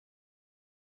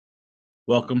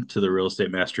Welcome to the Real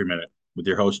Estate Mastery Minute with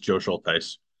your host, Joe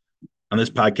Schulteis. On this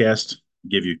podcast, I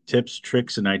give you tips,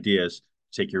 tricks, and ideas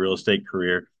to take your real estate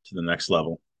career to the next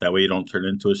level. That way, you don't turn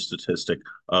into a statistic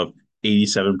of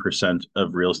 87%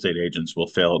 of real estate agents will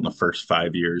fail in the first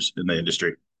 5 years in the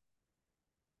industry.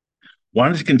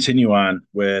 Wanted to continue on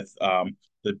with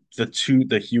the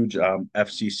huge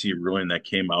FCC ruling that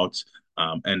came out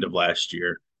end of last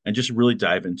year, and just really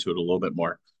dive into it a little bit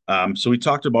more. So we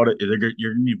talked about it. You're going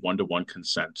to need one-to-one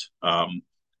consent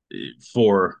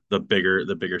for the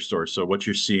bigger stores. So what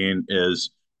you're seeing is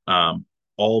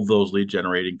all of those lead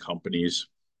generating companies,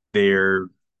 their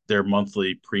their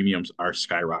monthly premiums are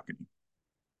skyrocketing.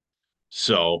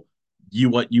 So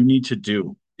what you need to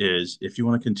do is, if you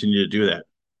want to continue to do that,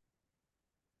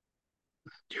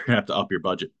 you're gonna have to up your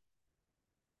budget,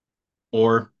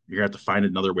 or you're gonna have to find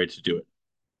another way to do it.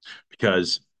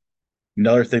 Because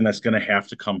another thing that's gonna have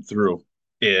to come through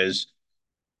is,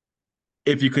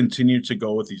 if you continue to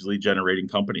go with these lead generating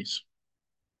companies,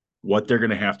 what they're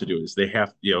gonna have to do is,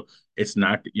 it's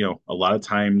not, a lot of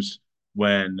times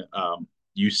when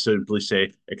you simply say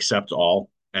accept all,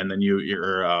 and then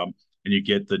and you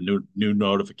get the new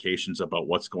notifications about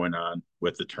what's going on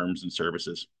with the terms and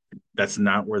services. That's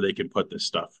not where they can put this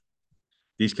stuff.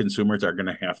 These consumers are going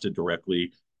to have to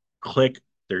directly click.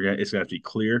 It's going to have to be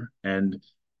clear and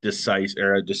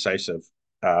decisive,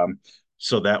 um,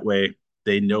 so that way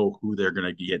they know who they're going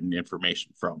to be getting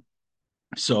information from.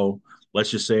 So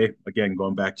let's just say, again,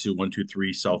 going back to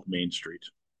 123 South Main Street,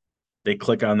 they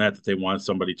click on that they want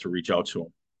somebody to reach out to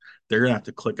them. They're going to have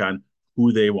to click on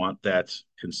who they want that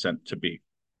consent to be.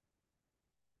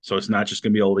 So it's not just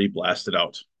going to be able to be blasted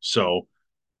out. So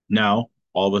now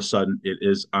all of a sudden it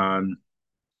is on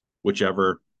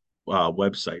whichever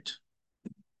website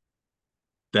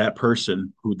that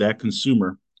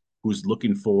consumer who's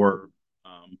looking for,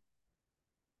 um,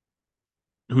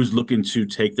 who's looking to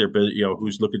take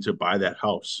who's looking to buy that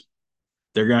house,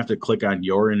 they're gonna have to click on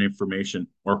your information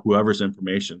or whoever's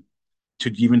information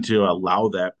to allow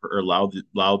that, or allow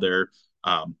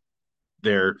um,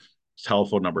 their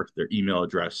telephone number, their email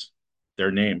address,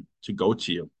 their name to go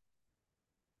to you.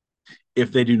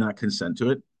 If they do not consent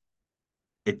to it,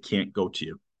 it can't go to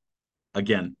you.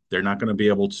 Again, they're not going to be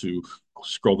able to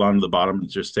scroll down to the bottom and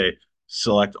just say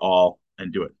select all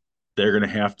and do it. They're going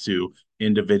to have to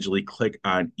individually click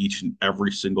on each and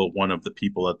every single one of the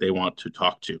people that they want to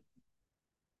talk to.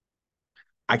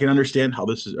 I can understand how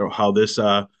this is, or how this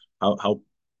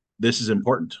is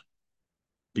important,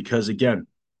 because again,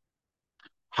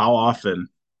 how often,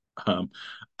 um,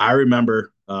 I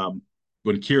remember, when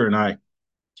Kira's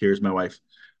my wife,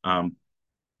 um,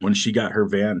 when she got her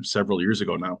van several years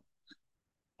ago now,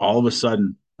 all of a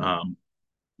sudden,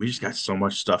 we just got so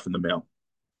much stuff in the mail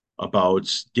about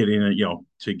getting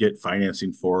to get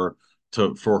financing for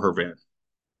her van.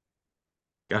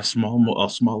 Got a small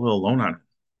little loan on it,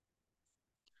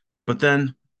 but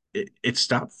then it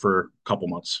stopped for a couple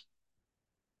months.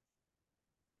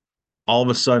 All of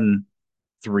a sudden,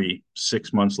 3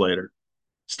 6 months later,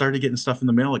 started getting stuff in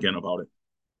the mail again about it,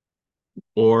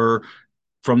 or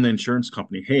from the insurance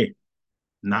company. Hey,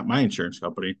 not my insurance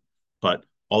company, but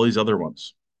all these other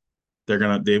ones. They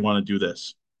want to do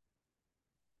this.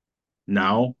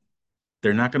 Now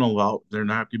they're not going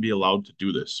to be allowed to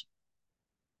do this,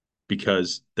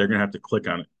 because they're going to have to click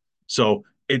on it. So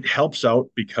it helps out,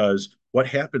 because what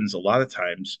happens a lot of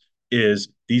times is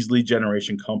these lead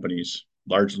generation companies,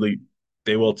 largely,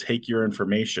 they will take your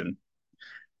information,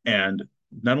 and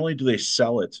not only do they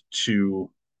sell it to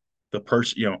the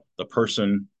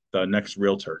next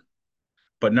realtor,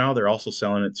 but now they're also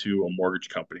selling it to a mortgage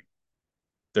company.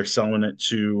 They're selling it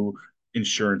to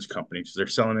insurance companies. They're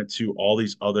selling it to all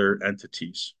these other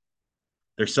entities.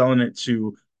 They're selling it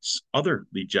to other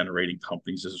lead generating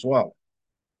companies as well.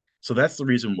 So that's the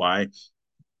reason why,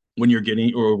 when you're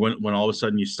getting, or when all of a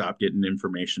sudden you stop getting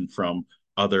information from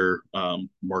other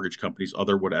mortgage companies,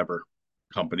 other whatever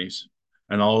companies,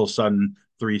 and all of a sudden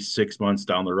 3 6 months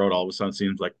down the road, all of a sudden it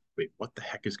seems like, wait, what the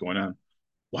heck is going on?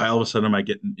 Why all of a sudden am I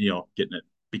getting it?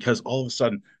 Because all of a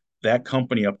sudden, that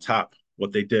company up top,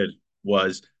 what they did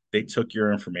was, they took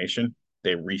your information,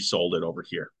 they resold it over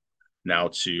here now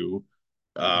to,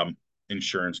 um,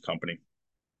 insurance company,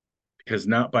 because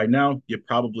now, by now, you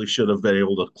probably should have been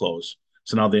able to close.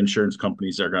 So now the insurance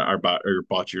companies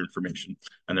bought your information,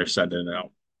 and they're sending it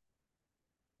out.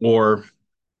 Or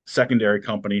secondary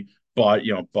company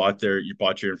you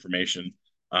bought your information,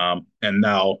 and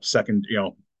now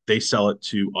they sell it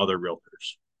to other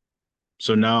realtors.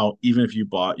 So now, even if you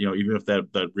bought, even if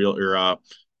that real or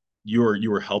you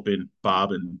were helping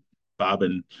Bob and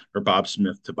or Bob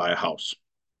Smith to buy a house,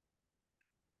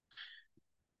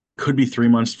 Could be 3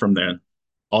 months from then.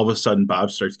 All of a sudden,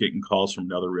 Bob starts getting calls from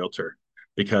another realtor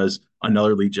because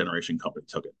another lead generation company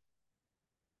took it.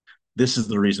 This is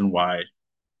the reason why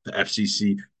the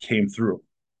FCC came through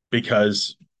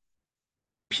because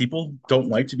people don't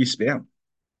like to be spammed.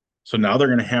 So now they're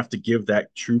going to have to give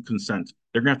that true consent.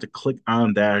 They're going to have to click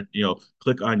on that,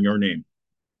 click on your name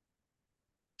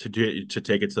to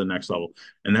take it to the next level.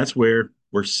 And that's where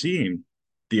we're seeing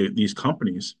these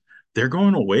companies, they're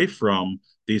going away from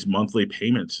these monthly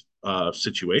payment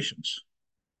situations.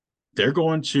 They're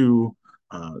going to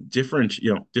different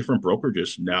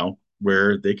brokerages now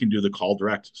where they can do the call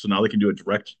direct. So now they can do a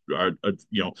direct,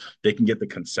 they can get the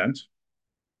consent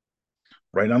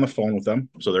right on the phone with them.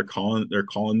 So they're calling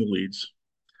the leads.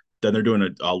 Then they're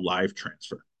doing a live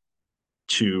transfer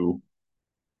to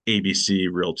ABC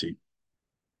Realty.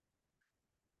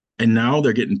 And now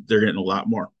they're getting a lot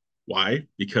more. Why?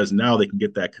 Because now they can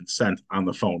get that consent on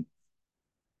the phone.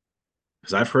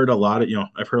 Because I've heard a lot of, or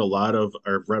I've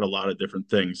read a lot of different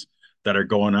things that are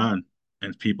going on,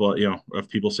 and people, of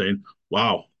people saying,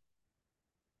 "Wow,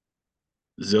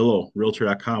 Zillow,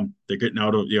 Realtor.com, they're getting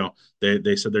out of,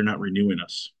 they said they're not renewing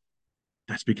us."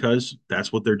 That's because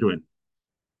that's what they're doing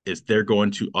is they're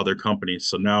going to other companies,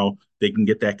 so now they can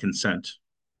get that consent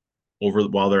over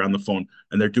while they're on the phone,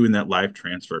 and they're doing that live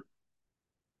transfer.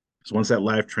 So once that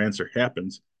live transfer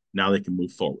happens, now they can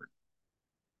move forward.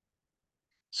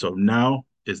 So now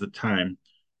is the time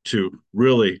to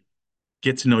really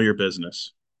get to know your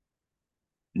business,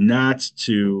 not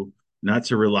to not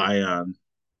to rely on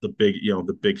the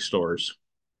big stores,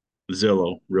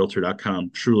 Zillow, Realtor.com,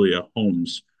 Trulia,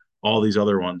 Homes, all these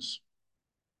other ones.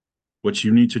 What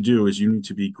you need to do is you need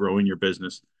to be growing your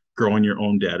business, growing your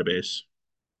own database.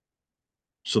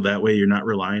 So that way you're not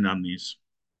relying on these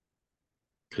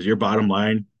because your bottom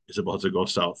line is about to go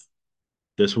south.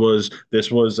 This was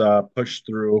pushed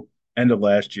through end of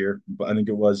last year, but I think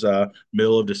it was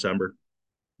middle of December.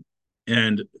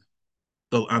 And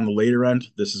on the later end,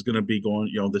 this is going to be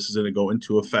going, this is going to go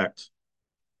into effect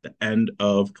the end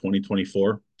of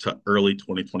 2024 to early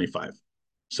 2025.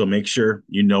 So make sure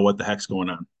you know what the heck's going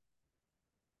on.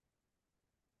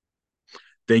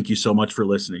 Thank you so much for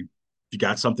listening. If you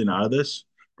got something out of this,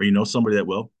 or you know somebody that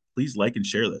will, please like and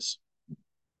share this.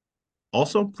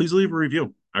 Also, please leave a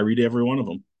review. I read every one of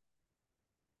them.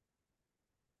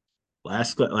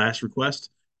 Last request,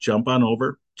 jump on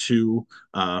over to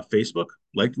Facebook,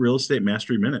 like Real Estate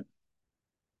Mastery Minute.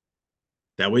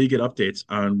 That way you get updates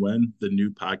on when the new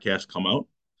podcasts come out,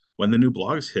 when the new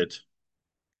blogs hit.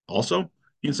 Also,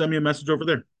 you can send me a message over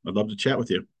there. I'd love to chat with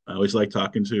you. I always like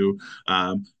talking to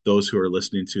those who are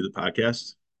listening to the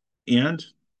podcast. And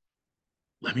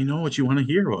let me know what you want to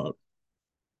hear about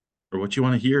or what you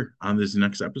want to hear on these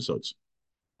next episodes.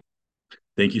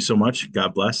 Thank you so much.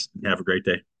 God bless and have a great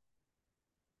day.